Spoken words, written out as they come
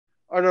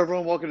All right,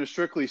 everyone, welcome to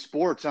Strictly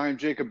Sports. I'm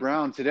Jacob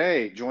Brown.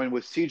 Today, joined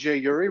with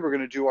CJ Uri, we're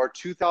going to do our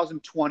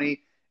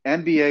 2020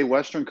 NBA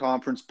Western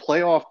Conference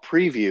playoff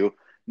preview.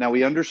 Now,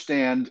 we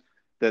understand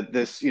that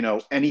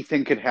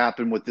anything could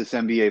happen with this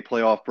NBA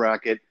playoff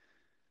bracket.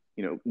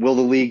 Will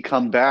the league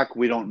come back?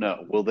 We don't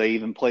know. Will they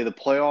even play the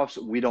playoffs?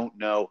 We don't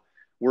know.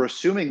 We're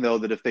assuming, though,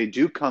 that if they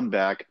do come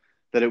back,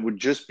 that it would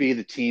just be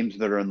the teams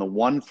that are in the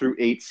 1 through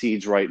 8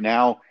 seeds right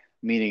now,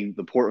 meaning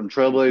the Portland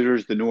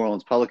Trailblazers, the New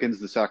Orleans Pelicans,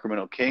 the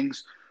Sacramento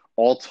Kings,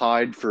 they're all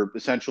tied for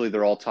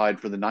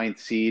the ninth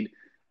seed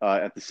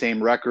at the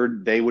same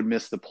record. They would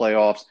miss the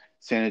playoffs.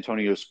 San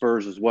Antonio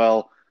Spurs as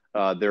well.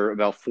 They're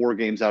about 4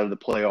 games out of the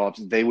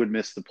playoffs. They would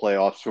miss the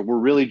playoffs. So we're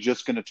really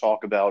just going to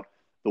talk about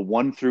the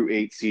 1 through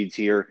 8 seeds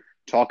here,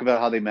 talk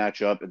about how they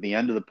match up. At the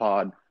end of the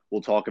pod,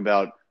 we'll talk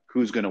about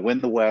who's going to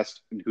win the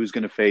West and who's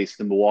going to face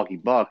the Milwaukee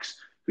Bucks,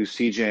 who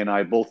CJ and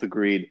I both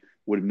agreed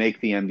would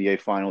make the NBA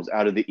Finals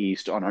out of the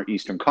East on our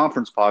Eastern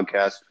Conference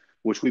podcast,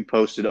 which we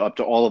posted up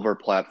to all of our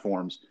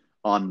platforms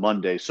on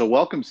Monday. So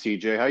welcome,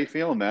 CJ. How you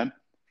feeling, man?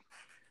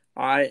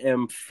 I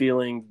am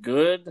feeling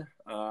good.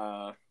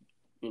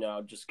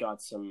 Just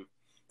got it's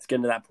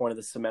getting to that point of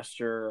the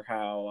semester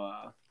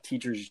how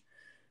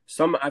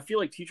I feel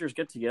like teachers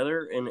get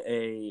together in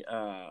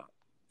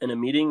a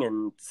meeting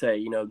and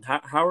say,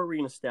 how are we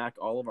going to stack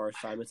all of our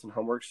assignments and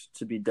homeworks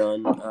to be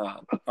done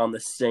on the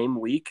same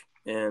week?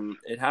 And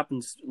it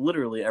happens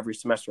literally every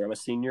semester. I'm a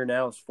senior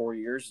now. It's 4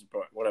 years,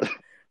 but what I've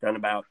done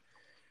about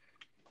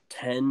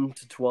 10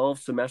 to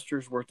 12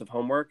 semesters worth of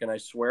homework, and I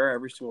swear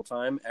every single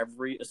time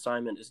every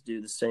assignment is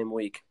due the same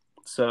week.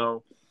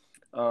 So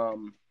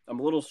I'm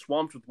a little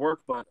swamped with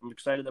work, but I'm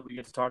excited that we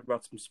get to talk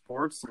about some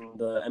sports and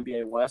the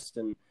NBA West.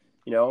 And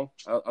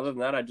other than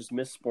that, I just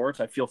miss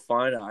sports. I feel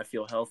fine. I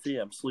feel healthy.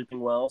 I'm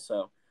sleeping well.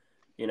 So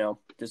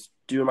just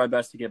doing my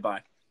best to get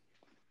by.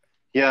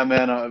 Yeah,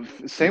 man,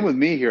 same with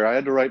me here. I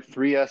had to write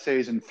 3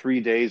 essays in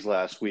 3 days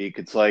last week.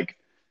 It's like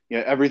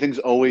everything's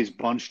always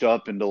bunched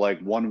up into like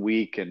 1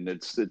 week, and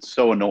it's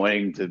so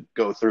annoying to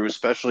go through,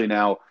 especially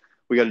now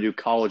we got to do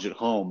college at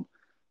home.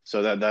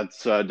 So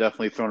that's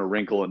definitely thrown a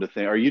wrinkle into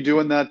things. Are you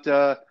doing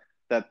that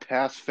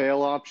pass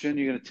fail option?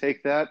 You going to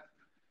take that?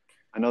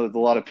 I know that a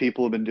lot of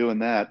people have been doing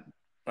that.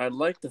 I'd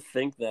like to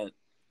think that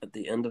at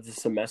the end of the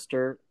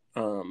semester,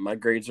 my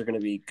grades are going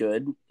to be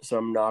good, so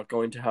I'm not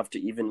going to have to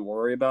even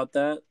worry about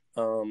that.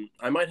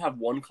 I might have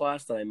one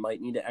class that I might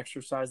need to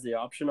exercise the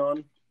option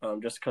on,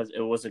 just because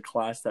it was a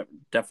class that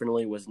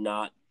definitely was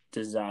not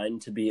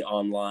designed to be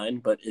online,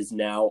 but is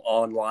now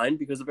online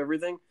because of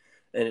everything.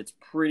 And it's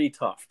pretty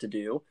tough to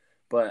do.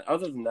 But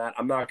other than that,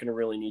 I'm not going to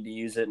really need to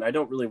use it, and I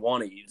don't really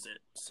want to use it.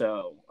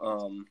 So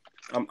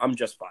I'm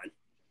just fine.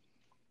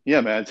 Yeah,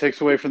 man, it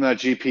takes away from that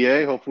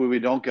GPA. Hopefully we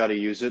don't got to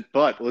use it.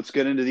 But let's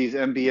get into these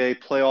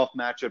NBA playoff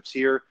matchups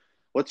here.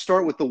 Let's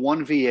start with the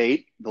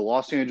 1v8, the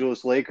Los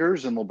Angeles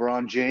Lakers and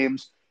LeBron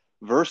James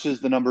versus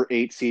the number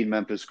 8 seed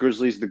Memphis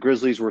Grizzlies. The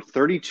Grizzlies were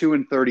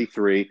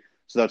 32-33,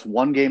 so that's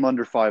 1 game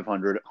under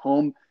 500. At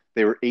home,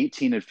 they were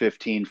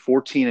 18-15,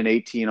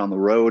 14-18 on the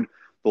road.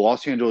 The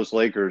Los Angeles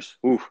Lakers,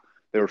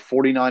 they were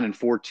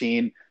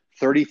 49-14,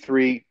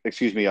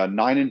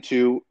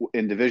 9-2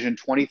 in division,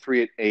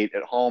 23-8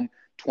 at home,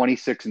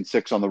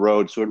 26-6 on the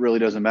road. So it really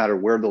doesn't matter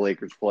where the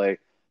Lakers play.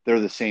 They're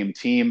the same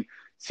team.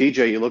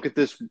 CJ, you look at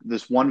this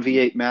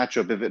 1v8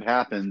 matchup. If it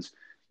happens,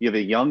 you have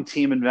a young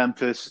team in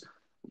Memphis,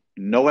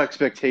 no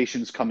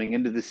expectations coming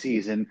into the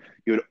season.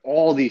 You had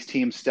all these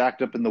teams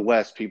stacked up in the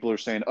West. People are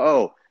saying,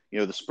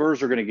 the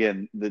Spurs are going to get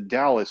in, the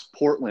Dallas,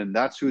 Portland,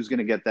 that's who's going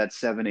to get that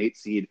 7-8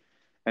 seed.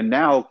 And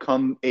now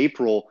come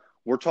April,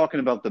 we're talking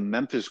about the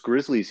Memphis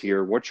Grizzlies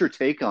here. What's your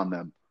take on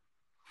them?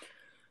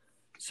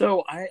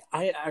 So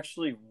I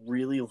actually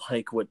really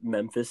like what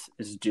Memphis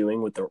is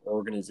doing with their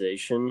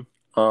organization.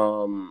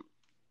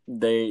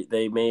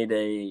 They made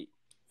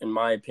in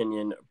my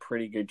opinion, a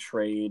pretty good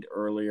trade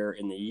earlier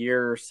in the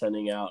year,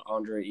 sending out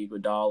Andre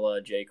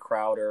Iguodala, Jay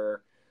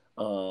Crowder,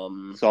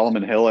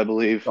 Solomon Hill, I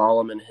believe.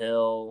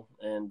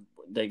 And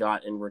they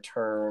got in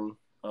return.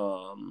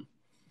 Who'd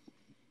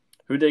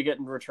they get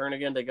in return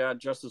again? They got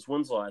Justice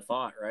Winslow, I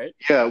thought, right?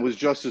 Yeah, it was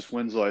Justice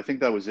Winslow. I think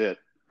that was it.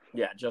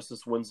 Yeah,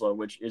 Justice Winslow,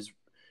 which is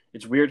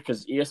it's weird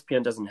because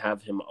ESPN doesn't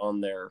have him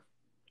on their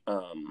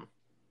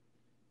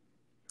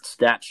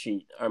stat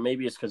sheet, or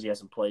maybe it's because he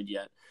hasn't played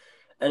yet.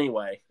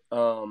 Anyway,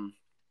 I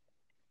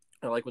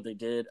like what they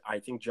did. I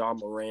think Ja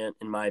Morant,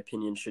 in my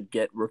opinion, should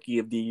get Rookie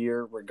of the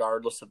Year,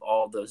 regardless of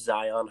all the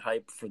Zion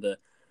hype for the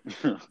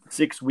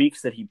 6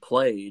 weeks that he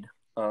played.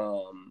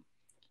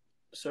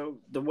 So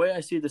the way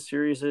I see the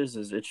series is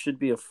it should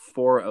be a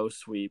 4-0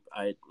 sweep.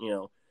 A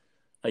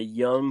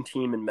young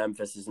team in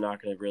Memphis is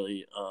not going to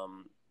really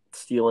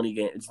steal any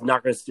game. It's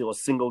not going to steal a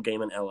single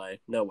game in LA.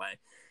 No way.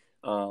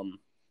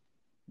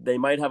 They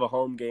might have a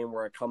home game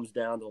where it comes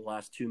down to the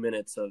last 2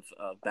 minutes of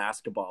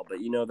basketball, but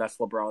that's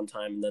LeBron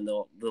time, and then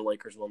the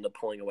Lakers will end up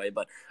pulling away.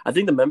 But I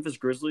think the Memphis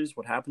Grizzlies,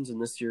 what happens in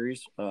this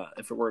series,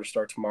 if it were to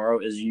start tomorrow,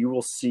 is you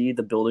will see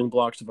the building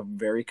blocks of a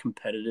very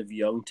competitive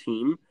young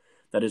team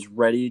that is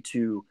ready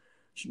to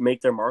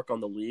make their mark on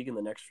the league in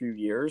the next few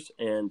years,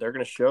 and they're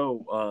going to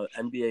show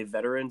NBA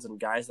veterans and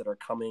guys that are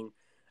coming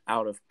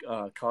out of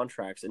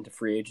contracts into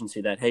free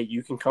agency that, hey,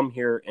 you can come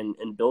here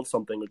and build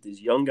something with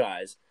these young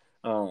guys.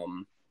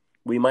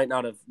 We might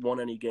not have won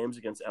any games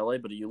against LA,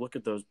 but you look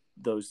at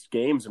those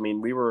games. I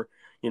mean, we were,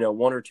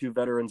 one or two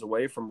veterans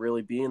away from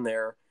really being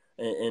there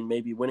and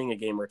maybe winning a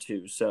game or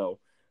two. So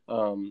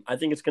I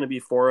think it's going to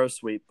be 4-0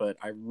 sweep, but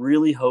I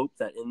really hope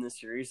that in this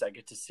series I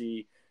get to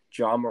see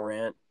Ja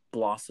Morant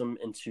blossom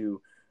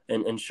into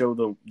and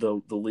show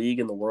the league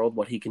and the world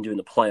what he can do in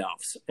the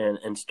playoffs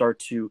and start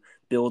to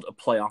build a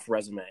playoff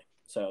resume.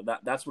 So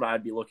that's what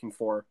I'd be looking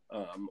for.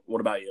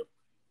 What about you?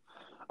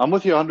 I'm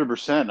with you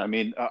 100%. I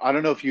mean, I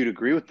don't know if you'd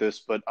agree with this,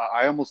 but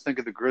I almost think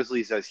of the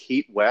Grizzlies as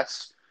Heat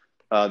West.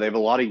 They have a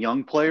lot of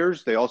young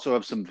players. They also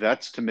have some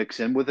vets to mix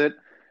in with it.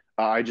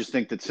 I just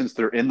think that since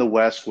they're in the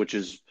West, which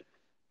is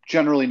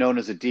generally known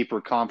as a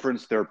deeper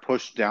conference, they're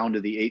pushed down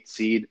to the 8th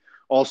seed.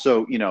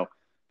 Also,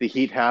 the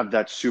Heat have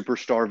that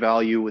superstar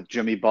value with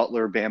Jimmy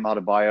Butler, Bam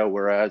Adebayo,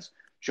 whereas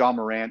Ja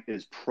Morant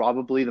is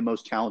probably the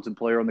most talented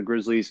player on the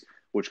Grizzlies,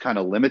 which kind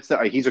of limits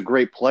that. He's a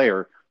great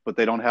player, but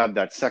they don't have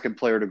that second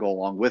player to go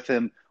along with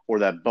him or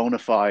that bona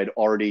fide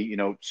already,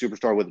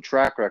 superstar with a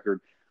track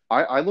record.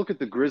 I look at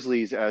the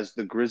Grizzlies as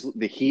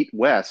the Heat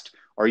West.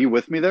 Are you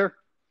with me there?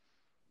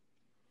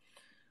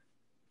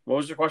 What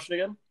was your question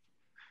again?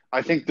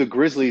 I think the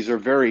Grizzlies are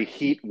very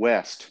Heat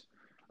West.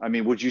 I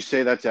mean, would you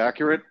say that's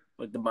accurate?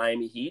 Like the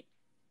Miami Heat?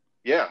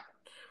 Yeah.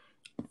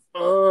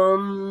 I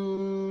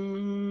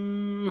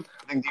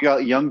think you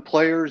got young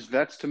players,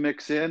 vets to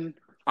mix in.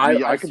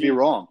 I could be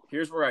wrong.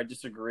 Here's where I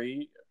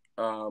disagree.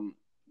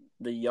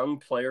 The young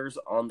players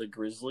on the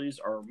Grizzlies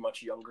are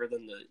much younger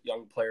than the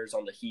young players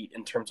on the Heat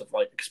in terms of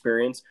like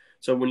experience.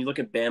 So when you look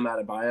at Bam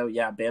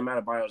Adebayo, Bam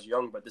Adebayo is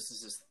young, but this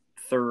is his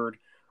third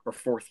or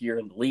fourth year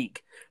in the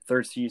league,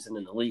 third season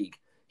in the league.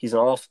 He's an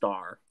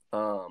all-star.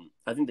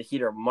 I think the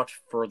Heat are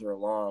much further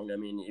along. I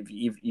mean, if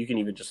you can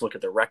even just look at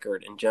the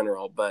record in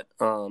general, but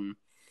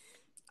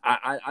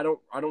I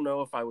don't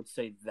know if I would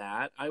say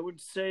that. I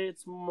would say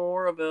it's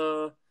more of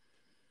I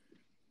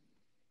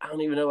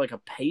don't even know, like a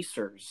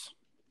Pacers.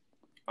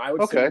 I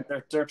would say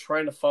they're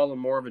trying to follow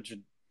more of a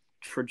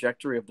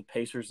trajectory of the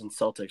Pacers and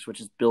Celtics,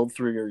 which is build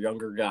through your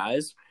younger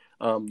guys.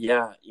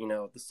 The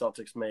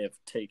Celtics may have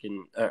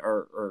taken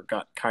or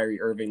got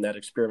Kyrie Irving. That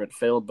experiment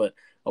failed, but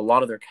a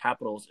lot of their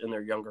capitals in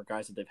their younger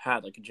guys that they've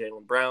had, like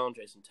Jaylen Brown,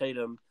 Jason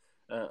Tatum,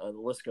 the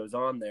list goes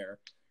on there.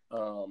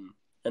 And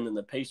then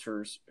the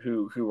Pacers,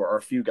 who are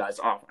a few guys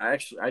off.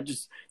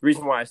 The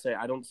reason why I say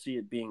I don't see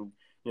it being,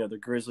 the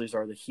Grizzlies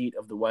are the Heat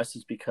of the West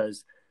is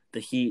because the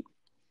Heat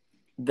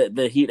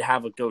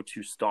have a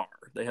go-to star.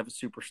 They have a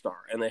superstar,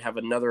 and they have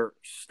another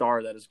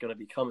star that is going to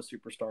become a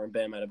superstar in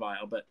Bam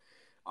Adebayo. But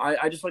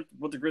I just like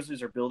what the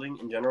Grizzlies are building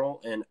in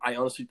general, and I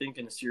honestly think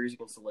in a series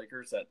against the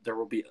Lakers that there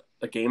will be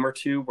a game or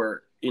two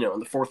where, in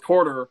the fourth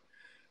quarter,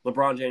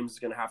 LeBron James is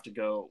going to have to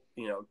go,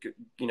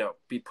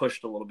 be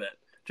pushed a little bit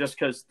just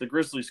because the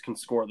Grizzlies can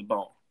score the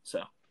ball.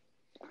 So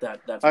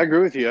that's. I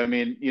agree with you. I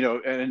mean,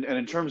 and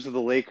in terms of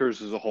the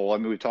Lakers as a whole, I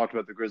mean, we've talked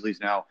about the Grizzlies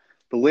now.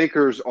 The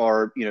Lakers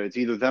are, it's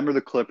either them or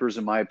the Clippers,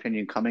 in my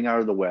opinion, coming out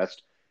of the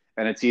West.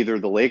 And it's either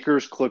the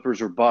Lakers,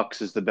 Clippers, or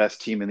Bucks is the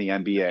best team in the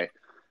NBA.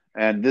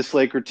 And this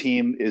Laker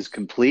team is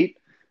complete.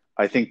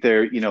 I think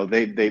they're,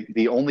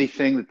 the only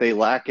thing that they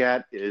lack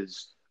at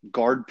is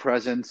guard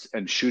presence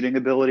and shooting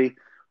ability.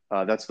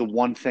 That's the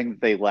one thing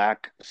that they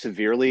lack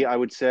severely, I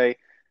would say.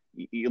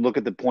 You look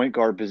at the point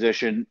guard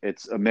position,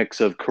 it's a mix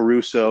of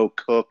Caruso,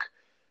 Cook,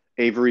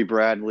 Avery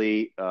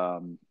Bradley,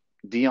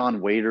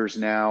 Dion Waiters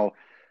now.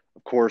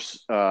 Of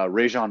course,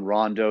 Rajon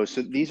Rondo.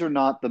 So these are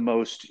not the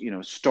most,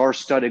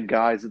 star-studded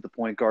guys at the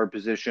point guard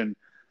position.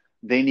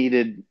 They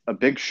needed a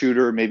big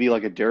shooter, maybe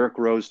like a Derrick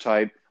Rose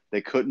type.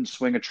 They couldn't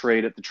swing a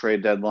trade at the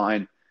trade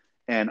deadline.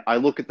 And I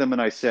look at them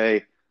and I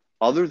say,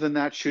 other than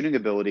that shooting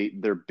ability,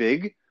 they're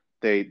big.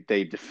 They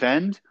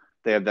defend.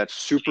 They have that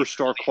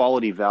superstar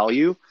quality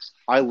value.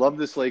 I love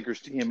this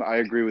Lakers team. I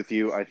agree with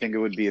you. I think it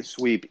would be a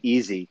sweep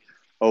easy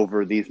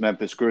over these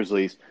Memphis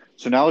Grizzlies.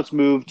 So now let's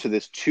move to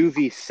this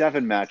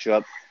 2v7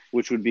 matchup,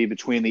 which would be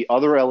between the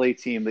other LA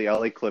team, the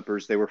LA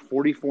Clippers. They were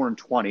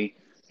 44-20,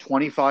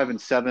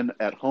 25-7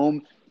 at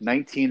home,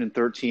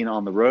 19-13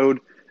 on the road.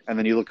 And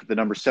then you look at the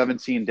number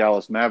 17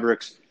 Dallas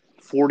Mavericks,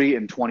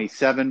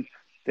 40-27.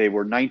 They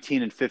were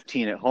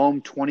 19-15 at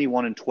home,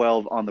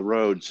 21-12 on the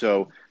road.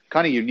 So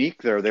kind of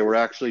unique there. They were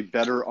actually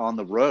better on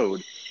the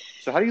road.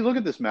 So how do you look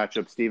at this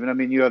matchup, Steven? I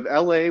mean, you have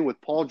LA with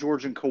Paul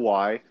George and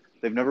Kawhi.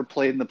 They've never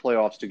played in the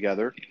playoffs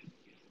together.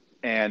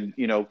 And,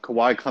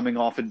 Kawhi coming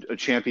off a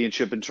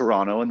championship in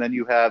Toronto. And then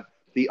you have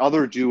the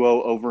other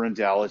duo over in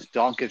Dallas,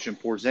 Doncic and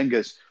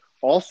Porzingis,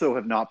 also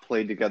have not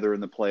played together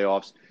in the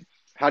playoffs.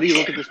 How do you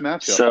look at this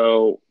matchup?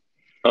 So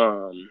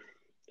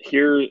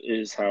here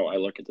is how I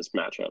look at this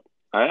matchup.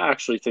 I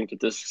actually think that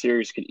this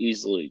series could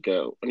easily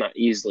go, not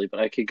easily, but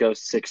I could go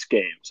 6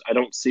 games. I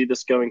don't see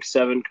this going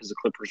 7 because the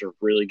Clippers are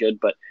really good.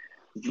 But,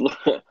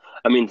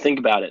 I mean, think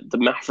about it. The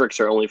Mavericks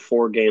are only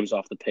 4 games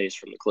off the pace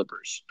from the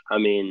Clippers. I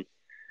mean,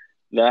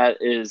 That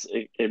is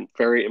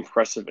very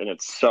impressive in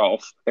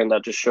itself, and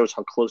that just shows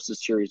how close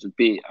this series would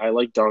be. I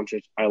like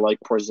Doncic, I like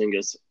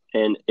Porzingis,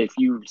 and if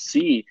you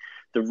see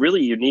the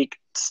really unique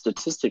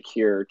statistic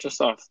here,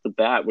 just off the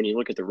bat, when you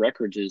look at the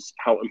records, is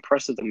how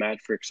impressive the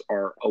Mavericks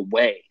are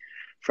away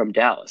from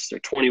Dallas. They're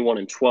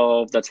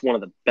 21-12. That's one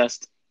of the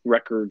best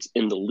records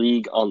in the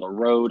league on the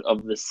road.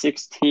 Of the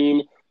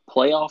 16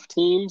 playoff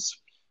teams,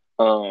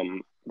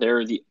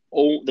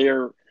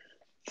 they're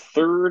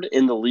third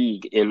in the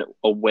league in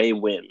away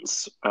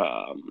wins,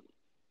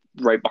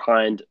 right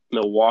behind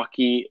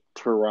Milwaukee,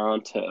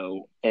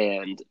 Toronto,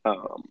 and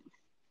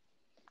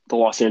the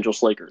Los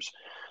Angeles Lakers.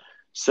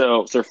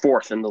 So they're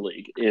fourth in the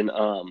league in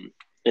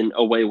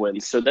away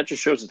wins. So that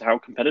just shows us how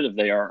competitive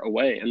they are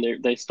away,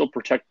 and they still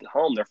protect the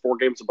home. They're 4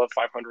 games above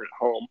 500 at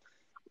home.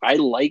 I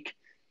like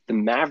the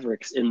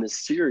Mavericks in this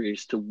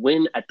series to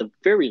win at the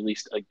very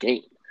least a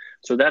game.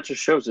 So that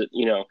just shows that,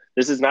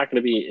 this is not going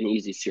to be an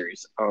easy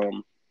series.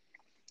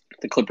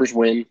 The Clippers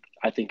win,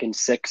 I think, in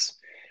 6,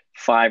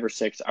 5 or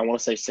 6. I want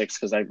to say 6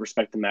 because I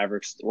respect the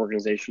Mavericks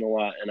organization a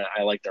lot and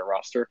I like their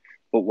roster.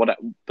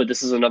 But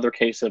this is another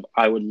case of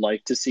I would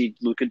like to see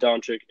Luka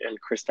Doncic and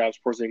Kristaps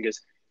Porzingis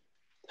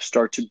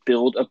start to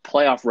build a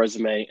playoff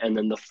resume, and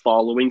then the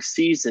following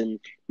season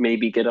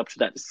maybe get up to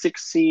that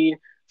 6 seed,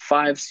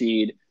 5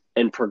 seed,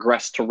 and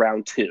progress to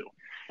round 2.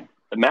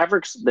 The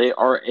Mavericks, they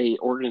are a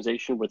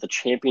organization with a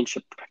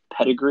championship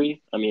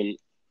pedigree. I mean,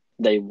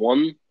 they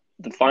won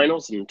the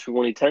finals in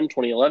 2010,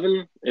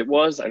 2011, it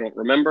was. I don't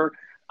remember.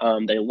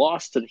 They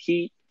lost to the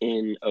Heat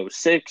in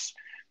 2006.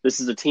 This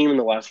is a team in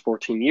the last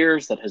 14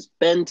 years that has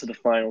been to the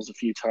finals a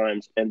few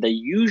times, and they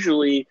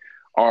usually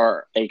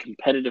are a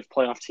competitive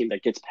playoff team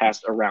that gets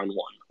past a round 1,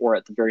 or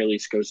at the very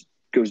least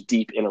goes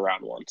deep in a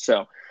round 1.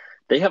 So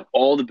they have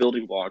all the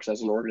building blocks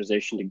as an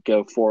organization to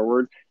go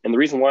forward. And the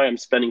reason why I'm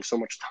spending so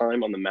much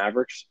time on the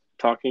Mavericks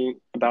talking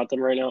about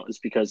them right now is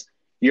because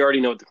you already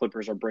know what the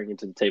Clippers are bringing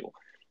to the table.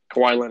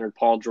 Kawhi Leonard,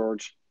 Paul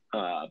George,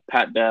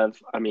 Pat Bev.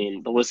 I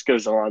mean, the list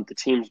goes on. The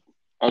team's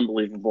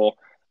unbelievable.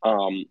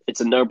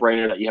 It's a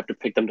no-brainer that you have to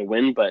pick them to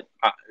win. But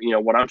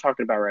what I'm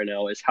talking about right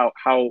now is how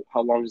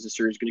long is the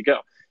series going to go?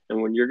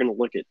 And when you're going to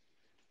look at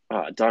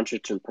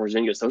Doncic and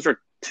Porzingis, those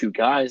are 2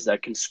 guys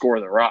that can score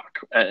the rock,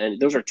 and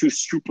those are 2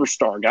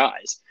 superstar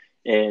guys.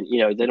 And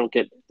they don't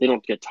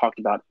get talked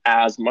about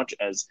as much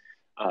as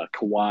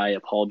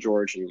Kawhi, Paul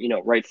George, and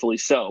rightfully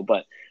so.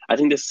 But I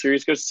think this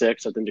series goes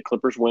 6. I think the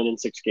Clippers win in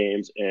 6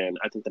 games, and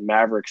I think the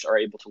Mavericks are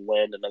able to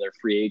land another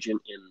free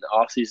agent in the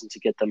offseason to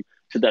get them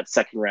to that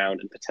second round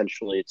and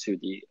potentially to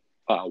the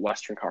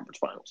Western Conference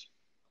Finals.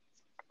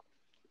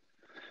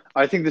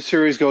 I think the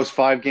series goes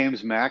 5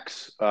 games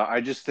max.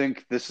 I just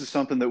think this is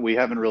something that we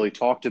haven't really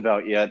talked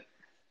about yet.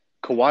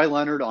 Kawhi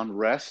Leonard on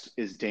rest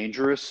is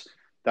dangerous.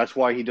 That's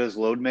why he does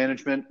load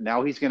management.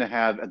 Now he's going to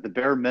have, at the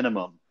bare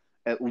minimum,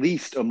 at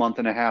least a month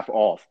and a half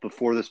off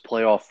before this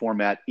playoff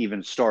format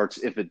even starts,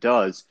 if it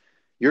does.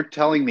 You're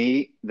telling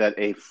me that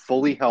a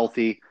fully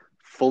healthy,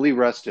 fully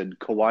rested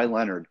Kawhi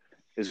Leonard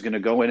is going to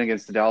go in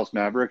against the Dallas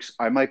Mavericks?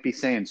 I might be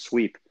saying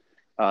sweep.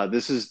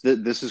 This is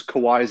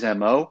Kawhi's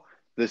MO.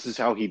 This is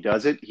how he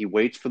does it. He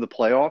waits for the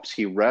playoffs.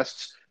 He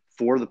rests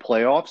for the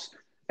playoffs.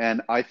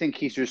 And I think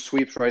he just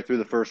sweeps right through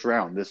the first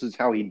round. This is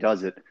how he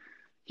does it.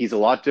 He's a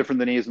lot different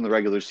than he is in the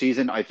regular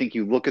season. I think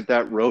you look at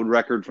that road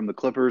record from the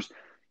Clippers.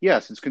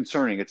 Yes, it's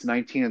concerning. It's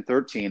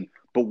 19-13,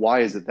 but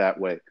why is it that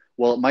way?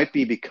 Well, it might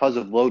be because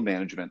of load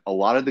management. A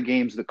lot of the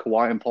games that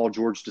Kawhi and Paul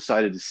George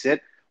decided to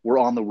sit were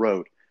on the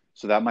road.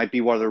 So that might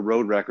be why their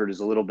road record is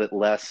a little bit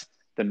less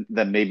than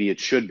maybe it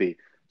should be.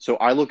 So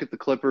I look at the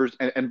Clippers,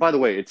 and by the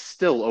way, it's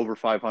still over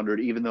 500,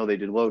 even though they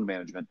did load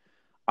management.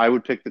 I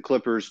would pick the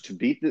Clippers to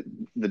beat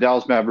the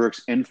Dallas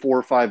Mavericks in 4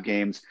 or 5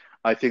 games.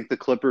 I think the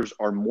Clippers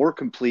are more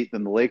complete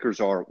than the Lakers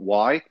are.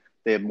 Why?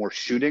 They have more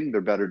shooting, they're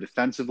better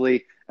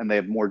defensively, and they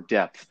have more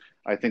depth.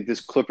 I think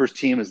this Clippers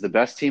team is the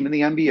best team in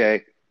the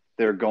NBA.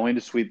 They're going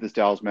to sweep this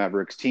Dallas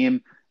Mavericks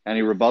team.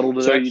 Any rebuttal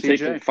to that, CJ? So you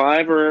taking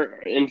 5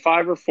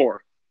 or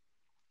 4?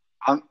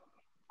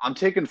 I'm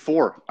taking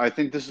 4. I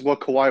think this is what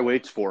Kawhi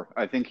waits for.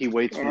 I think he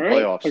waits for the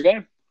playoffs.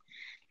 Okay.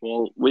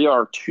 Well, we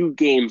are 2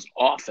 games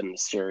off in the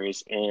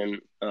series, and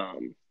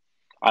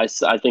I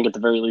think at the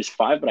very least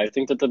 5, but I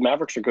think that the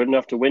Mavericks are good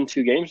enough to win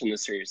 2 games in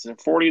this series. They're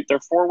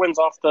 4 wins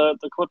off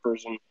the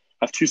Clippers and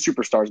have 2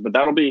 superstars, but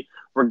that'll be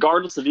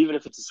regardless of even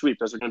if it's a sweep.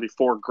 Those are going to be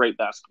 4 great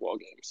basketball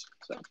games.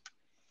 So.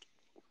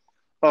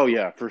 Oh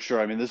yeah, for sure.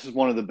 I mean, this is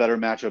one of the better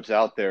matchups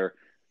out there.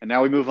 And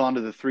now we move on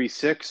to the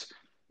 3-6.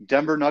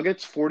 Denver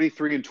Nuggets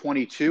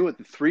 43-22 at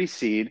the 3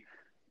 seed.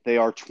 They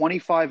are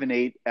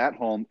 25-8 at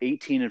home,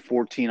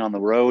 18-14 on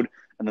the road,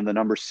 and then the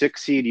number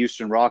 6 seed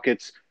Houston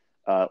Rockets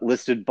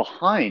listed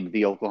behind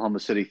the Oklahoma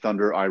City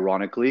Thunder.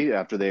 Ironically,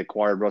 after they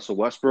acquired Russell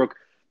Westbrook,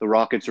 the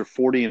Rockets are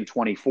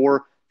 40-24,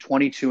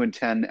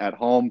 22-10 at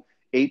home,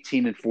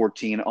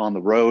 18-14 on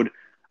the road.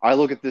 I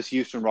look at this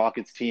Houston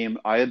Rockets team.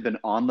 I have been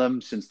on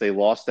them since they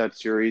lost that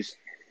series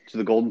to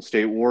the Golden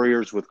State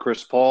Warriors with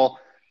Chris Paul.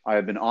 I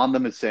have been on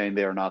them as saying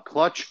they are not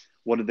clutch.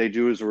 What did they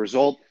do as a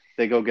result?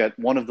 They go get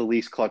one of the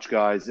least clutch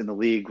guys in the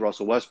league,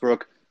 Russell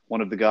Westbrook,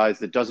 one of the guys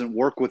that doesn't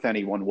work with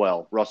anyone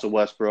well, Russell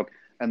Westbrook,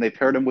 and they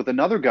paired him with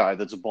another guy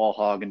that's a ball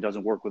hog and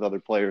doesn't work with other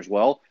players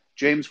well,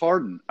 James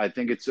Harden. I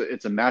think it's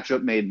a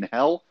matchup made in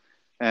hell,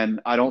 and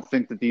I don't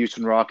think that the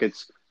Houston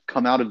Rockets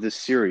come out of this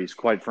series,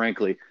 quite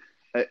frankly.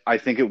 I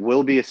think it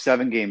will be a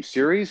 7-game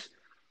series,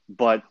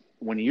 but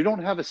when you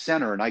don't have a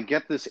center, and I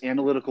get this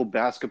analytical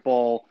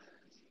basketball,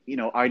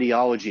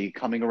 ideology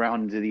coming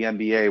around into the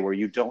NBA where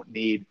you don't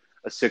need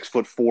a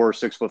 6'4",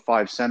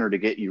 6'5" center to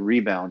get you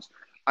rebounds.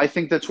 I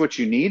think that's what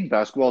you need.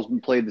 Basketball's been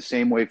played the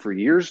same way for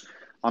years.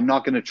 I'm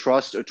not going to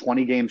trust a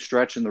 20-game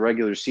stretch in the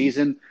regular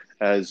season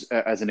as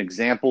an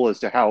example as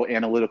to how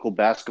analytical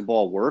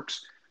basketball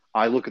works.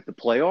 I look at the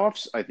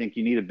playoffs. I think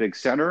you need a big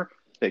center.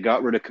 They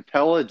got rid of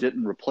Capella,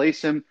 didn't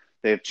replace him.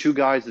 They have two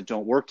guys that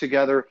don't work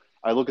together.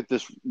 I look at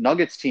this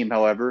Nuggets team,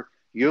 however.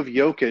 You have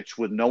Jokic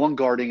with no one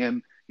guarding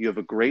him. You have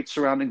a great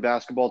surrounding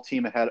basketball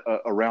team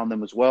around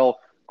them as well.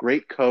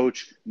 Great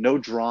coach, no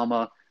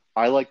drama.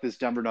 I like this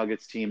Denver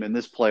Nuggets team in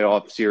this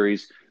playoff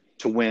series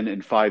to win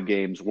in 5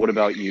 games. What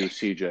about you,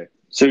 CJ?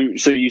 So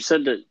you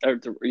said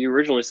that you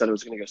originally said it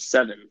was going to go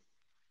 7.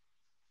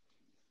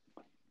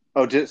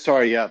 Oh,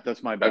 sorry. Yeah,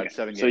 that's my bad. Okay.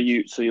 7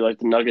 games. So you like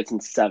the Nuggets in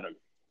 7.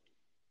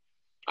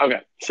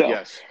 Okay. So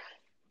yes.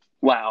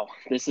 Wow,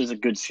 this is a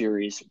good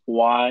series.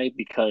 Why?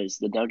 Because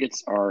the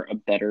Nuggets are a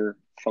better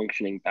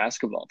functioning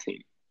basketball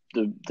team.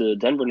 The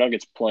Denver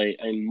Nuggets play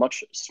a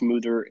much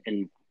smoother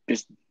and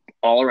just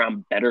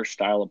all-around better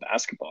style of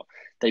basketball.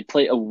 They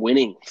play a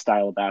winning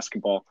style of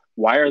basketball.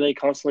 Why are they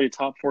constantly a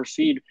top 4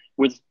 seed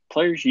with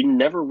players you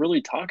never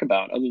really talk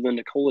about other than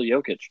Nikola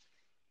Jokic?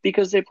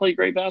 Because they play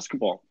great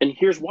basketball. And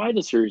here's why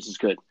the series is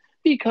good.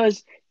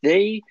 Because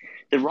the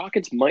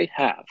Rockets might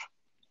have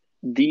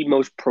the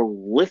most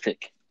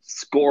prolific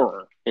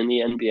scorer in the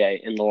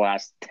NBA in the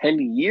last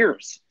 10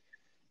 years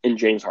in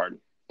James Harden.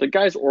 The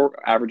guy's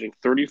averaging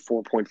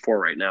 34.4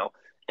 right now,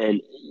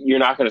 and you're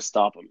not going to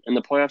stop him. In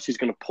the playoffs, he's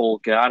going to pull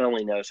God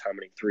only knows how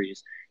many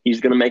threes. He's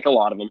going to make a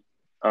lot of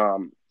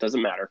them.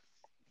 Doesn't matter.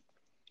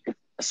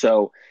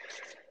 So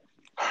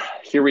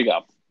here we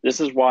go.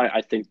 This is why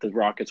I think the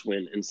Rockets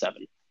win in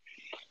 7.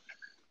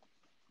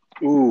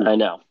 Ooh. I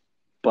know.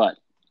 But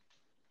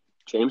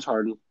James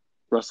Harden,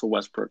 Russell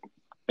Westbrook,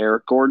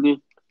 Eric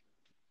Gordon,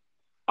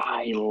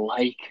 I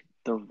like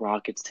the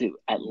Rockets to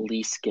at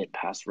least get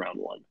past round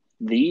 1.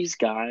 These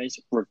guys,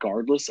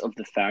 regardless of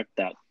the fact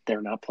that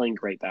they're not playing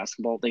great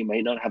basketball, they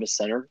might not have a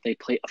center. They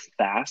play a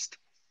fast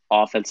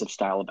offensive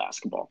style of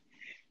basketball.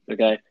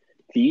 Okay?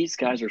 These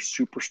guys are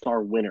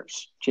superstar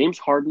winners. James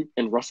Harden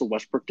and Russell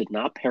Westbrook did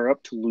not pair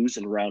up to lose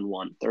in round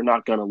 1. They're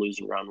not going to lose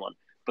in round 1.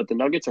 But the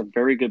Nuggets are a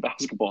very good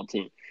basketball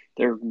team.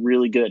 They're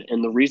really good.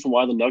 And the reason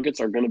why the Nuggets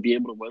are going to be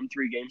able to win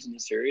 3 games in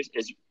this series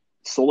is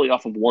solely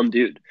off of one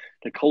dude,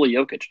 Nikola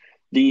Jokic.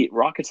 The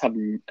Rockets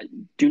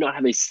do not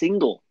have a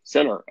single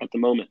center at the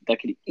moment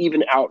that could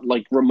even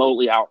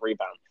remotely out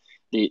rebound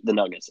the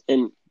Nuggets.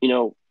 And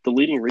the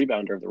leading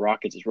rebounder of the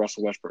Rockets is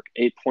Russell Westbrook,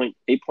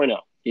 8.0.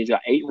 He's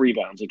got 8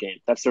 rebounds a game.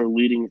 That's their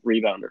leading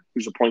rebounder,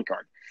 who's a point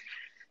guard.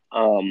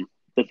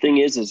 The thing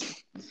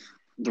is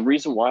the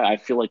reason why I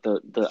feel like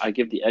I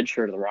give the edge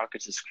here to the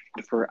Rockets is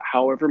for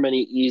however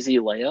many easy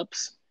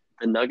layups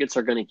the Nuggets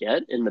are going to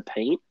get in the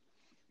paint.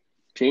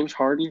 James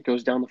Harden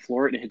goes down the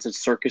floor and hits a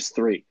circus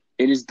 3.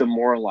 It is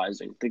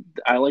demoralizing.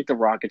 I like the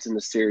Rockets in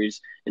the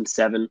series in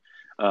 7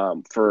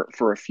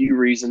 for a few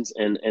reasons,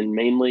 and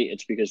mainly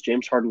it's because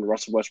James Harden and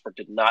Russell Westbrook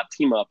did not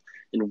team up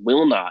and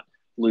will not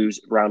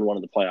lose round 1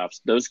 of the playoffs.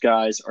 Those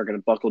guys are going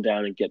to buckle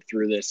down and get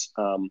through this.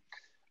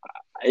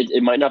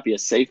 It might not be a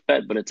safe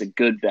bet, but it's a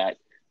good bet.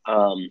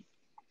 I'm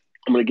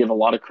going to give a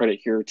lot of credit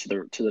here to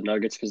the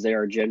Nuggets because they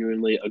are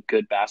genuinely a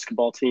good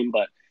basketball team,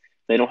 but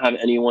they don't have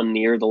anyone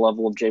near the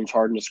level of James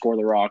Harden to score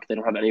the rock. They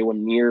don't have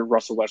anyone near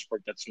Russell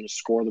Westbrook that's going to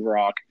score the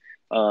rock.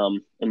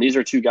 And these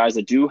are 2 guys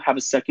that do have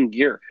a second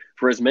gear.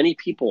 For as many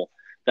people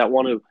that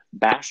want to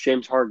bash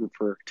James Harden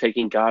for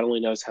taking God only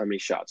knows how many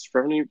shots,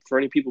 for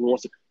any people who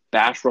wants to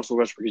bash Russell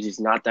Westbrook because he's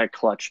not that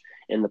clutch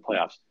in the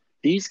playoffs,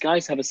 these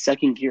guys have a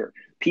second gear.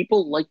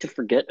 People like to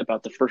forget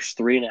about the first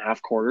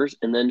 3.5 quarters,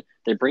 and then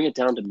they bring it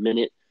down to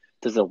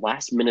the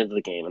last minute of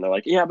the game. And they're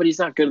like, yeah, but he's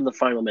not good in the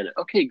final minute.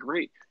 Okay,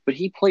 great. But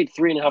he played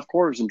 3.5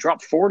 quarters and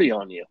dropped 40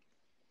 on you.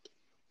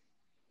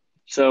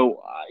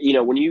 So,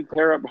 when you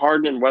pair up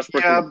Harden and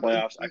Westbrook in the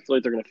playoffs, I feel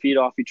like they're going to feed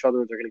off each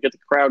other. They're going to get the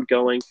crowd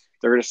going.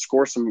 They're going to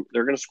score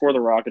They're going to score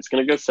the rock. It's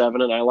going to go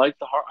 7. And I like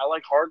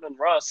Harden and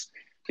Russ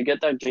to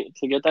get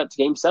that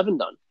game 7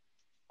 done.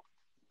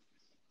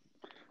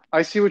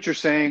 I see what you're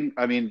saying.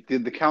 I mean,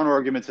 the counter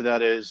argument to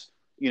that is,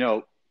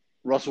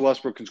 Russell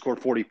Westbrook can score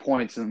 40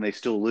 points and they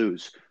still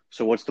lose.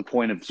 So what's the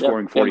point of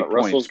scoring 40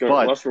 points?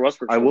 Russell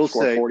Westbrook's going to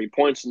score 40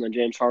 points, and then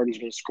James Harden's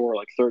going to score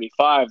like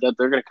 35. That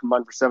they're going to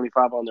combine for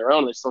 75 on their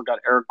own. They still got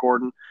Eric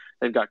Gordon.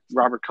 They've got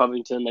Robert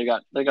Covington. They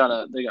got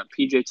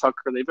PJ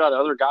Tucker. They've got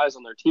other guys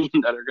on their team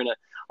that are going to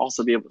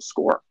also be able to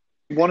score.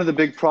 One of the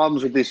big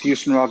problems with this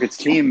Houston Rockets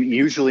team,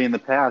 usually in the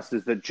past,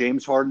 is that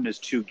James Harden is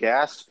too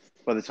gassed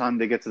by the time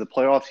they get to the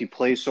playoffs. He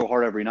plays so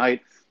hard every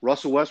night.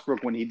 Russell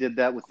Westbrook, when he did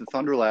that with the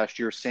Thunder last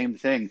year, same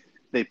thing.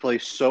 They play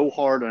so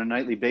hard on a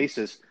nightly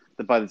basis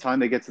that by the time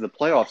they get to the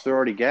playoffs, they're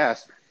already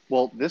gassed.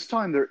 Well, this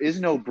time there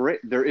is no break.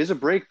 There is a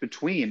break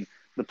between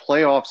the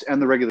playoffs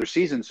and the regular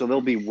season, so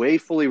they'll be way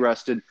fully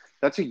rested.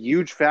 That's a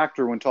huge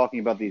factor when talking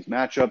about these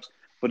matchups,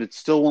 but it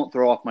still won't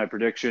throw off my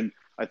prediction.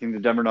 I think the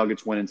Denver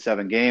Nuggets win in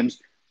 7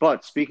 games.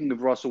 But speaking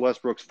of Russell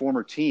Westbrook's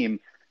former team,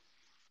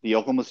 the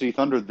Oklahoma City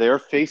Thunder, they're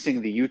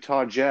facing the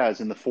Utah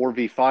Jazz in the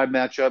 4v5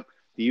 matchup.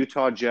 The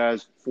Utah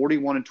Jazz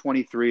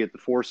 41-23 at the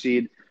 4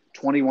 seed,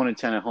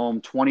 21-10 at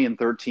home,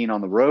 20-13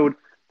 on the road.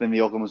 Then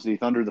the Oklahoma City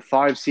Thunder, the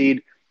 5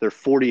 seed, they're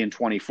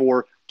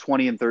 40-24,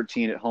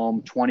 20-13 at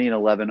home,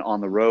 20-11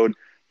 on the road.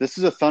 This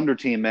is a Thunder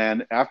team,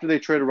 man. After they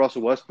traded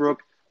Russell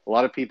Westbrook, a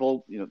lot of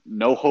people,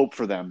 no hope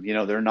for them.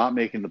 They're not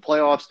making the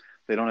playoffs.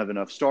 They don't have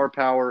enough star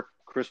power.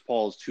 Chris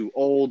Paul is too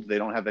old. They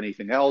don't have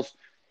anything else.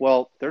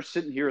 Well, they're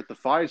sitting here at the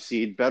 5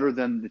 seed, better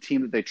than the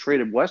team that they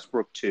traded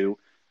Westbrook to,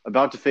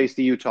 about to face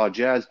the Utah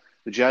Jazz.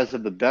 The Jazz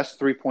have the best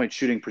three-point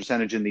shooting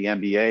percentage in the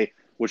NBA,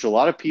 which a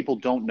lot of people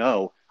don't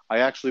know. I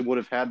actually would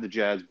have had the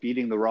Jazz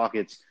beating the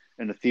Rockets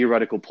in a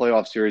theoretical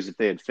playoff series if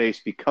they had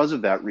faced because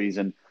of that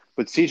reason.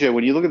 But, CJ,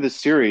 when you look at this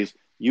series,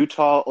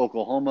 Utah,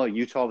 Oklahoma,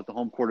 Utah with the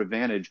home court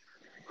advantage,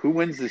 who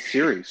wins this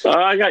series?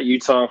 I got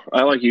Utah.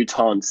 I like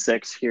Utah in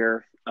 6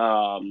 here.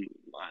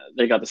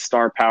 They got the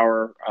star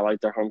power. I like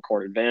their home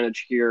court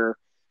advantage here.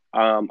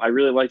 I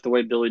really like the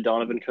way Billy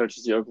Donovan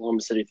coaches the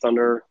Oklahoma City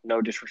Thunder.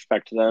 No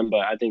disrespect to them,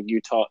 but I think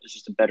Utah is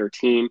just a better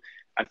team.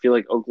 I feel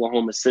like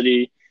Oklahoma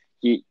City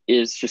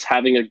is just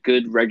having a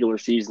good regular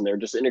season. They're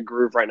just in a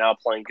groove right now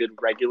playing good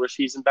regular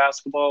season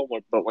basketball.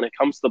 But when it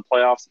comes to the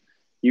playoffs,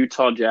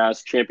 Utah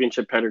Jazz,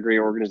 championship pedigree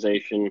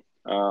organization,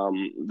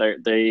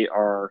 they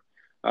are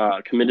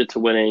committed to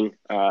winning.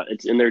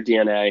 It's in their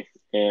DNA.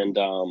 And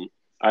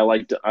I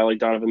like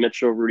Donovan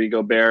Mitchell, Rudy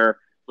Gobert.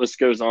 List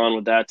goes on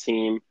with that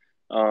team.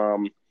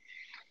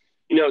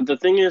 The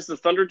thing is, the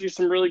Thunder do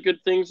some really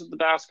good things with the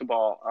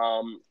basketball.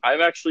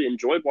 I've actually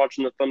enjoyed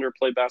watching the Thunder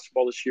play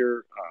basketball this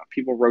year.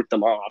 People wrote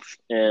them off,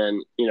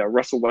 and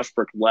Russell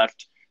Westbrook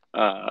left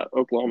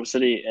Oklahoma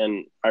City,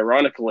 and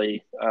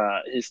ironically,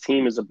 his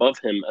team is above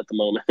him at the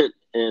moment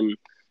in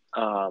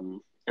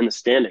the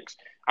standings.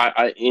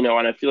 And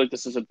I feel like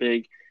this is a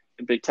big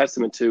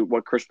testament to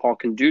what Chris Paul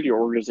can do to your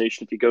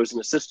organization if he goes in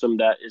a system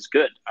that is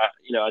good.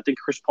 I think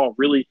Chris Paul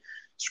really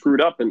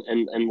screwed up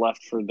and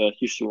left for the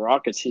Houston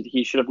Rockets.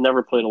 He should have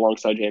never played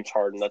alongside James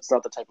Harden. That's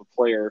not the type of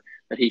player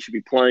that he should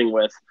be playing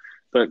with.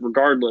 But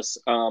regardless,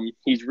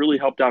 he's really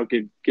helped out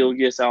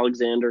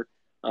Gilgeous-Alexander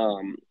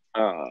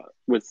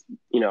with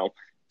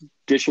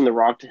dishing the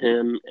rock to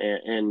him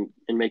and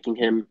making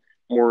him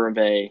more of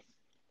a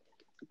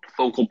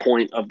focal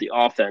point of the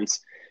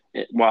offense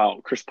while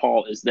Chris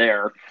Paul is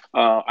there.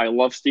 I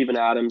love Steven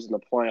Adams in the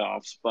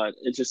playoffs, but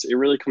it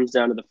really comes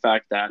down to the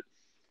fact that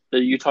the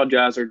Utah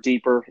Jazz are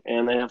deeper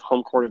and they have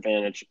home court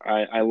advantage.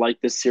 I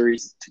like this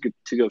series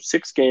to go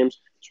 6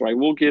 games, so I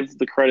will give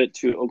the credit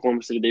to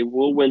Oklahoma City. They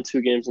will win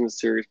 2 games in the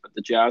series, but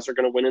the Jazz are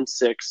going to win in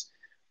 6.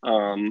 What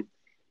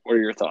are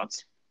your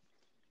thoughts?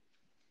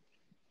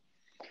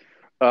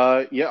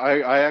 I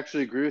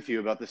actually agree with you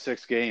about the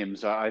 6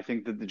 games. I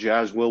think that the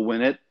Jazz will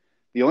win it.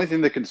 The only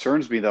thing that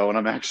concerns me, though, and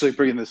I'm actually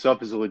bringing this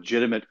up as a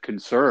legitimate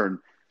concern,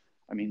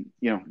 I mean,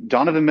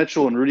 Donovan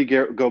Mitchell and Rudy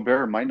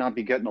Gobert might not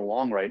be getting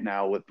along right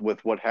now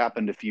with what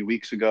happened a few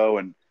weeks ago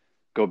and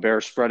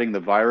Gobert spreading the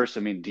virus.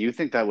 I mean, do you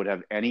think that would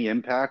have any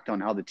impact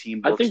on how the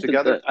team works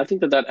together? I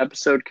think that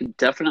episode could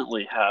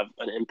definitely have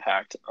an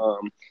impact.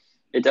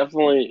 It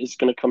definitely is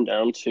going to come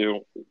down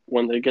to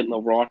when they get in the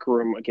locker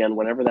room again,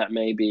 whenever that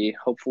may be.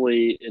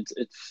 Hopefully it's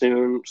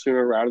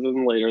sooner rather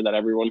than later that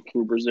everyone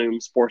can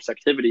resume sports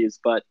activities.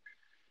 But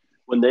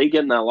when they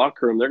get in that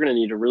locker room, they're going to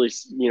need to really,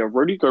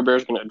 Rudy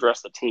Gobert is going to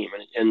address the team.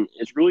 And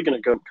it's really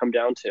going to come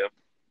down to,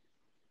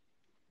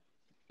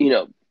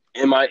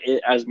 am I,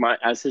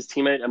 as his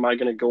teammate, am I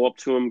going to go up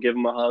to him, give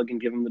him a hug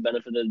and give him the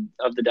benefit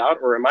of the doubt?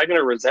 Or am I going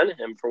to resent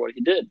him for what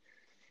he did?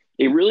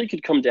 It really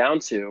could come down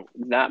to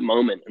that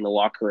moment in the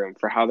locker room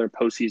for how their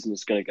postseason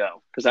is going to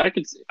go. Because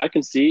I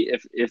can see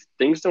if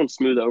things don't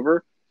smooth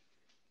over,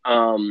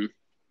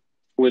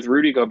 with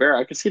Rudy Gobert,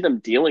 I could see them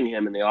dealing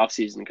him in the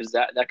offseason because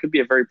that could be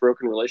a very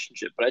broken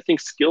relationship. But I think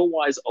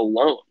skill-wise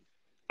alone,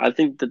 I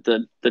think that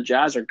the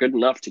Jazz are good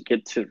enough to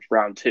get to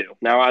round 2.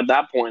 Now, at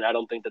that point, I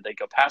don't think that they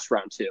go past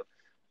round 2.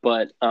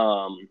 But,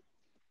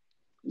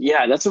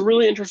 that's a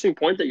really interesting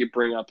point that you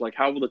bring up. Like,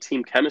 how will the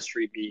team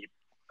chemistry be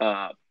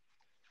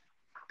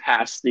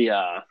past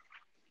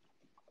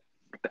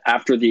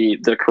after the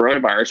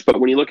coronavirus?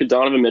 But when you look at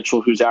Donovan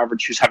Mitchell, who's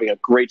having a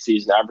great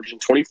season, averaging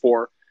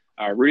 24,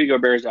 Rudy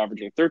Gobert is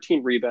averaging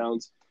 13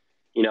 rebounds.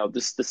 The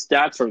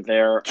stats are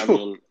there. I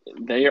mean,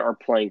 they are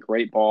playing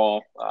great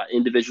ball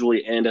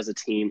individually and as a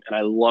team, and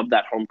I love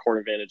that home court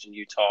advantage in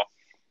Utah.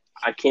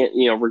 I can't,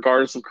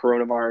 regardless of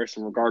coronavirus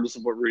and regardless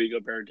of what Rudy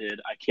Gobert did,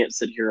 I can't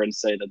sit here and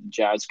say that the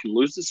Jazz can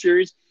lose the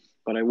series,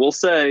 but I will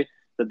say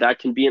that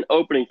can be an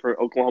opening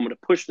for Oklahoma to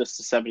push this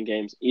to 7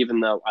 games, even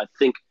though I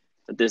think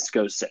that this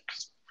goes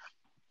 6.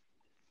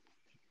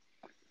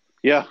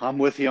 Yeah, I'm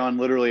with you on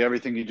literally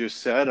everything you just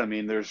said. I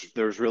mean,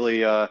 there's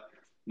really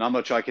not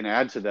much I can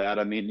add to that.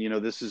 I mean,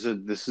 this is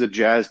a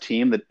Jazz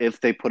team that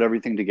if they put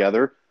everything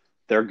together,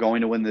 they're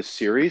going to win this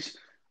series.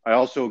 I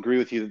also agree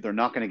with you that they're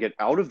not going to get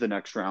out of the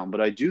next round,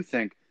 but I do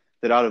think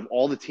that out of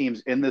all the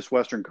teams in this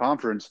Western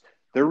Conference,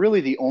 they're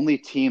really the only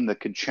team that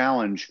could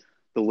challenge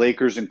the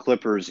Lakers and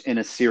Clippers in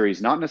a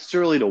series, not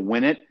necessarily to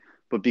win it,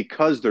 but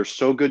because they're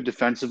so good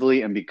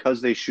defensively and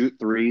because they shoot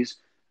threes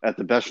at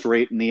the best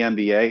rate in the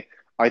NBA.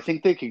 I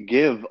think they could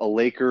give a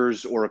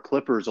Lakers or a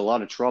Clippers a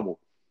lot of trouble.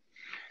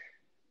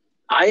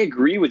 I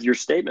agree with your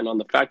statement on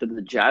the fact that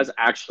the Jazz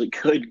actually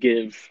could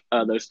give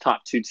those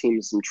top two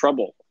teams some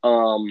trouble.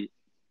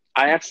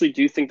 I actually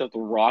do think that the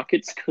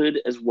Rockets could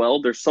as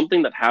well. There's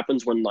something that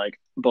happens when like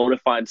bona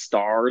fide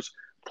stars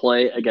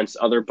play against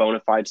other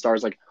bona fide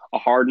stars, like a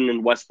Harden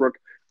and Westbrook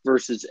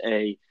versus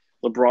a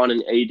LeBron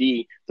and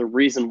AD. The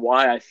reason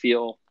why I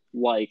feel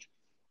like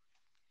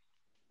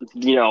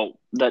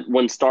that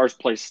when stars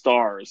play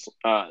stars,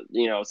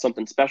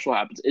 something special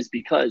happens is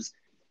because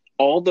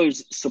all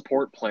those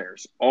support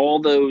players,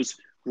 all those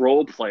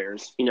role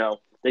players,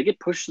 they get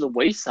pushed to the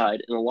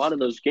wayside in a lot of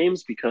those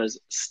games because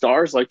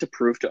stars like to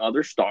prove to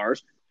other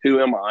stars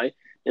who am I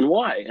and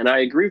why. And I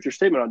agree with your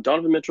statement on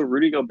Donovan Mitchell,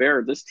 Rudy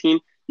Gobert. This team,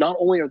 not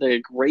only are they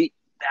a great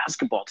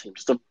basketball team,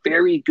 just a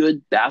very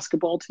good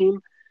basketball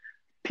team,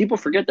 people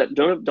forget that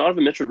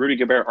Donovan Mitchell, Rudy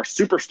Gobert are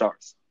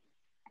superstars.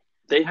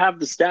 They have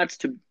the stats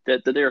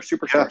that they are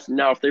superstars. Yeah.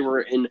 Now, if they were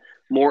in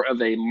more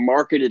of a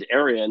marketed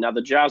area, now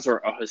the Jazz are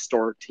a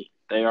historic team.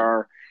 They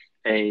are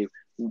like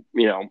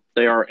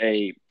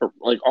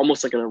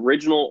almost like an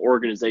original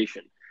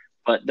organization,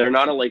 but they're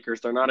not a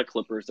Lakers. They're not a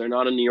Clippers. They're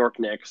not a New York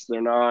Knicks.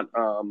 They're not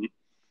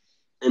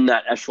in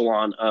that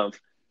echelon of,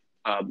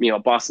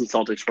 Boston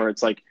Celtics where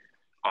it's like,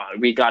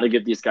 we got to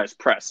give these guys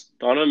press.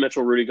 Donovan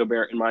Mitchell, Rudy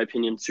Gobert, in my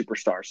opinion,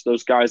 superstars.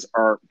 Those guys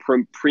are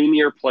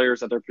premier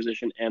players at their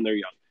position, and they're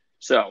young.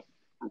 So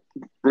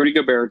Rudy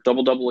Gobert,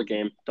 double-double a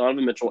game.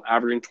 Donovan Mitchell,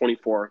 averaging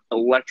 24.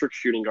 Electric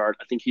shooting guard.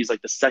 I think he's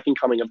like the second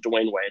coming of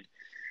Dwayne Wade.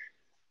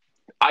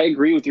 I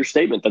agree with your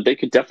statement that they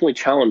could definitely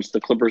challenge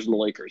the Clippers and the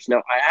Lakers. Now,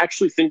 I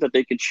actually think that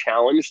they could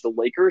challenge the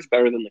Lakers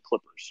better than the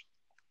Clippers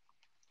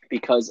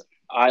because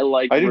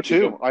I do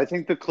too. I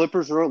think the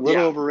Clippers are a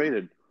little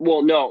overrated.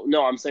 Well,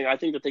 no, I'm saying I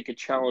think that they could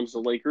challenge the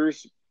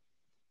Lakers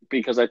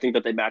because I think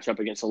that they match up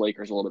against the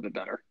Lakers a little bit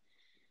better.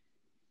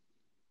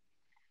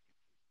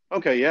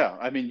 Okay, yeah.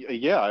 I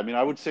mean,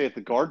 I would say at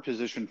the guard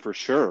position for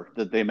sure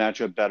that they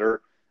match up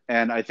better,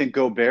 and I think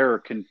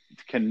Gobert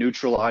can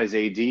neutralize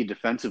AD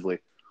defensively.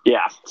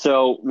 Yeah.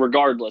 So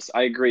regardless,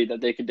 I agree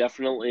that they could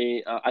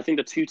definitely. I think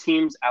the two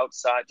teams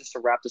outside, just to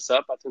wrap this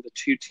up, I think the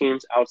two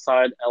teams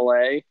outside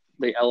LA,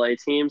 the LA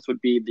teams would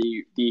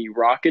be the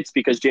Rockets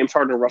because James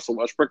Harden and Russell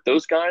Westbrook,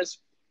 those guys,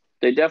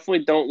 they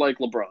definitely don't like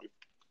LeBron.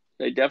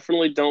 They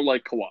definitely don't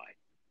like Kawhi.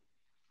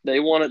 They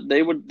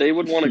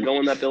would want to go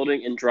in that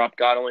building and drop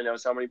God only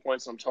knows how many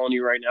points. I'm telling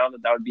you right now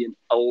that would be an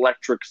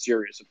electric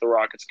series if the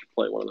Rockets could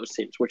play one of those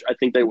teams, which I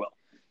think they will.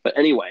 But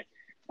anyway,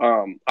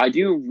 I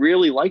do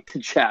really like the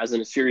Jazz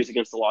in a series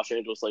against the Los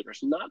Angeles Lakers.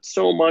 Not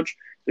so much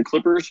the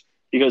Clippers,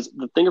 because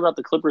the thing about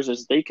the Clippers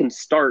is they can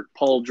start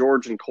Paul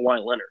George and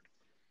Kawhi Leonard.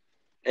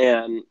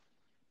 And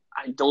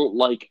I don't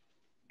like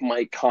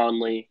Mike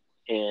Conley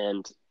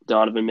and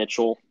Donovan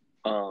Mitchell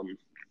and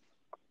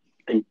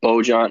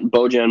Bojan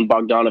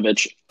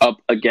Bogdanovic up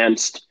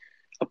against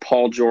a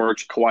Paul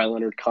George, Kawhi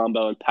Leonard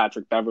combo and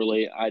Patrick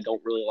Beverley. I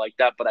don't really like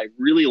that, but I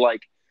really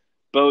like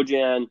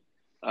Bojan,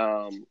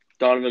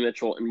 Donovan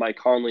Mitchell, and Mike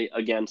Conley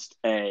against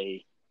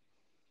a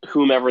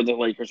whomever the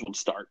Lakers would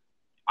start.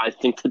 I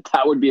think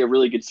that would be a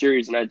really good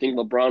series, and I think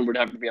LeBron would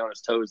have to be on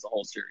his toes the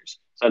whole series.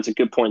 So that's a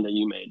good point that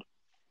you made.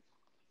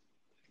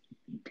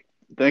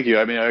 Thank you.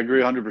 I mean, I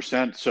agree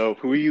 100%. So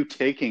who are you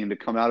taking to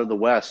come out of the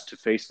West to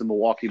face the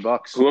Milwaukee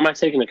Bucks? Who am I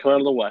taking to come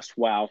out of the West?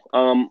 Wow.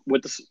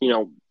 With this,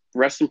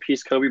 rest in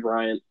peace, Kobe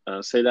Bryant.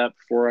 Say that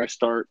before I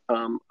start.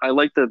 I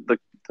like the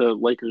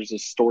Lakers'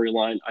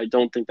 storyline. I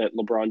don't think that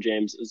LeBron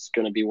James is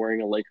going to be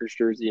wearing a Lakers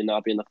jersey and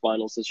not be in the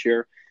finals this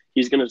year.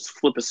 He's going to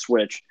flip a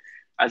switch.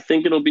 I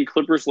think it'll be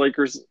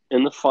Clippers-Lakers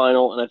in the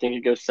final, and I think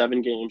it goes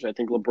 7 games. I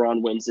think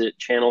LeBron wins it,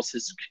 channels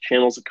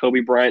a Kobe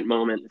Bryant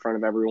moment in front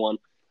of everyone.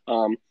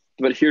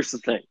 But here's the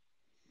thing.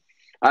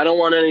 I don't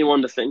want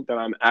anyone to think that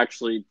I'm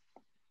actually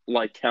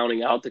like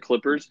counting out the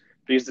Clippers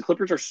because the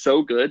Clippers are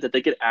so good that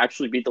they could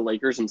actually beat the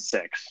Lakers in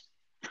 6.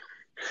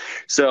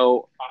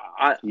 So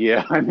my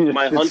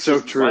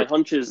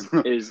hunch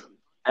is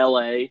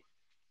LA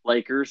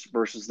Lakers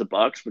versus the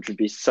Bucks, which would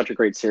be such a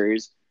great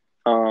series.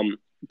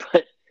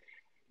 But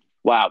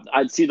wow,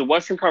 I'd see the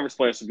Western Conference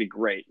playoffs would be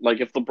great.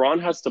 Like if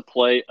LeBron has to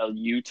play a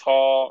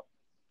Utah.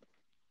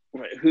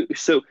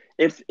 So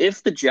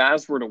if the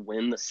Jazz were to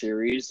win the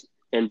series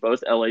and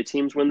both LA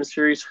teams win the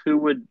series, who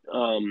would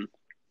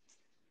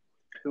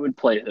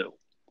play who?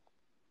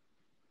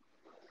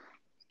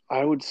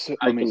 I would say,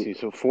 let me see.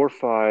 So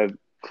 4-5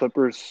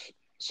 Clippers.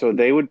 So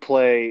they would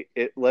play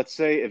it. Let's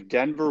say if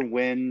Denver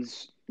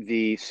wins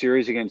the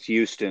series against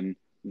Houston,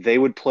 they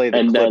would play the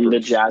And Clippers. then the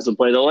Jazz would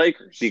play the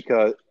Lakers.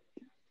 Because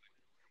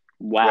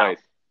wow. Right.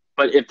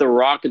 But if the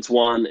Rockets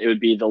won, it would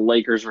be the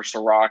Lakers versus the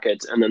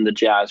Rockets, and then the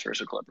Jazz versus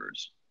the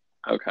Clippers.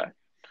 Okay.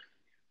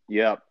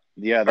 Yeah,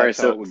 that's All right. how it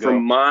So would go.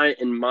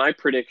 in my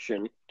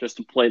prediction, just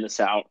to play this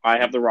out, I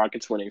have the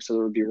Rockets winning. So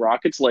there would be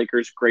Rockets,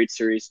 Lakers, great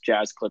series,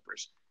 Jazz,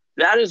 Clippers.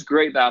 That is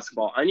great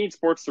basketball. I need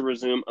sports to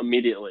resume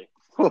immediately.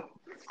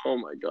 Oh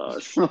my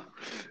gosh.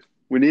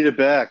 We need it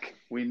back.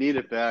 We need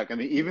it back. I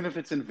mean, even if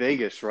it's in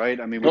Vegas, right?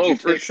 I mean, would you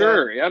for take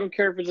sure. I don't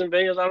care if it's in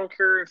Vegas. I don't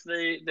care if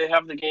they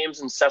have the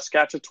games in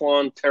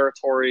Saskatchewan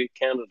territory,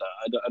 Canada.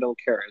 I don't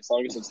care as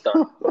long as it's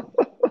done.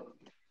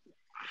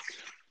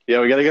 Yeah,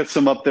 we got to get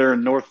some up there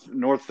in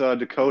North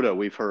Dakota.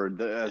 We've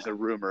heard as a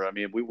rumor. I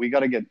mean, we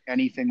got to get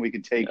anything we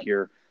can take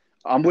here.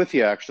 I'm with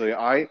you, actually.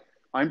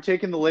 I'm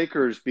taking the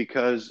Lakers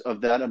because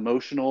of that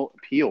emotional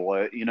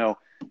appeal.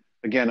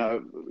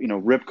 Again,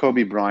 rip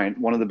Kobe Bryant,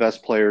 one of the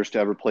best players to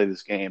ever play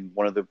this game,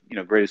 one of the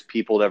greatest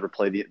people to ever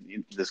play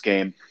this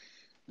game.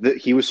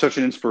 He was such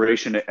an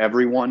inspiration to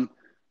everyone.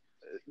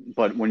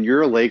 But when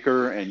you're a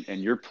Laker and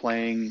you're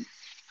playing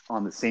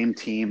on the same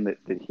team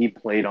that he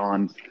played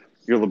on,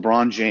 you're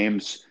LeBron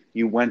James.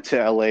 You went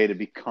to LA to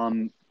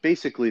become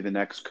basically the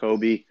next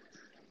Kobe.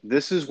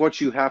 This is what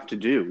you have to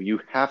do. You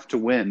have to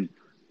win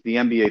the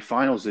NBA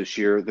Finals this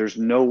year. There's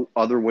no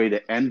other way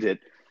to end it.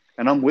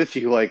 And I'm with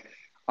you. Like,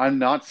 I'm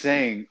not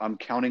saying I'm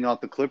counting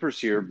out the Clippers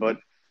here, but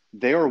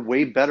they are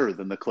way better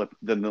than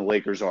the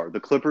Lakers are. The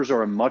Clippers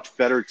are a much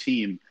better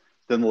team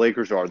than the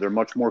Lakers are. They're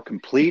much more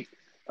complete.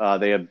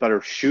 They have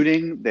better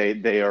shooting.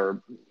 They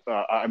are.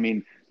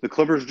 The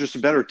Clippers are just a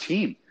better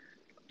team.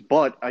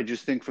 But I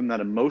just think from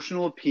that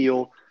emotional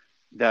appeal,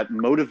 that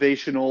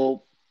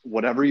motivational,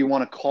 whatever you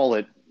want to call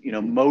it,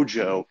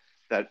 mojo,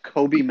 that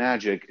Kobe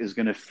magic is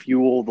going to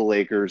fuel the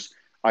Lakers.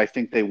 I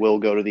think they will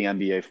go to the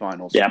NBA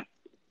Finals. Yeah.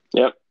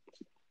 Yep.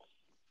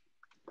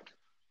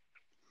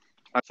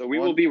 So we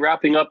will be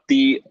wrapping up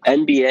the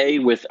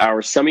NBA with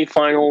our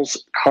semifinals,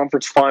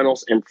 conference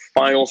finals, and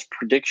finals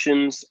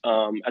predictions.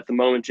 At the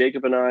moment,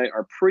 Jacob and I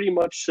are pretty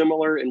much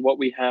similar in what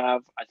we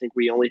have. I think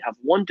we only have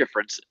one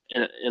difference,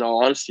 in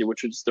all honesty,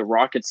 which is the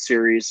Rockets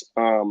series.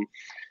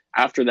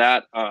 After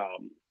that,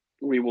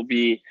 we will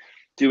be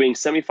doing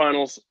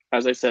semifinals,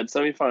 as I said,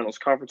 semifinals,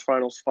 conference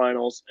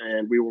finals,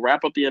 and we will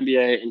wrap up the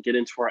NBA and get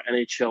into our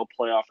NHL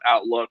playoff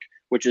outlook,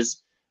 which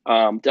is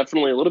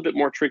definitely a little bit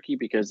more tricky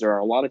because there are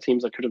a lot of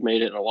teams that could have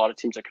made it and a lot of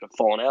teams that could have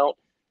fallen out.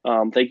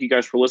 Thank you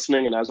guys for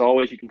listening. And as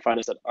always, you can find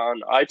us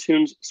on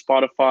iTunes,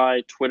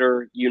 Spotify,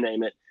 Twitter, you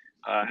name it.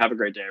 Have a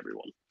great day,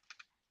 everyone.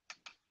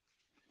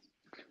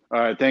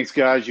 All right. Thanks,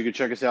 guys. You can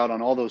check us out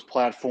on all those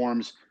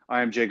platforms.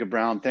 I am Jacob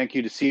Brown. Thank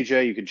you to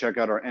CJ. You can check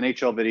out our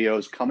NHL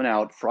videos coming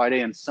out Friday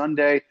and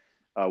Sunday.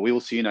 We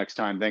will see you next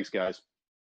time. Thanks, guys.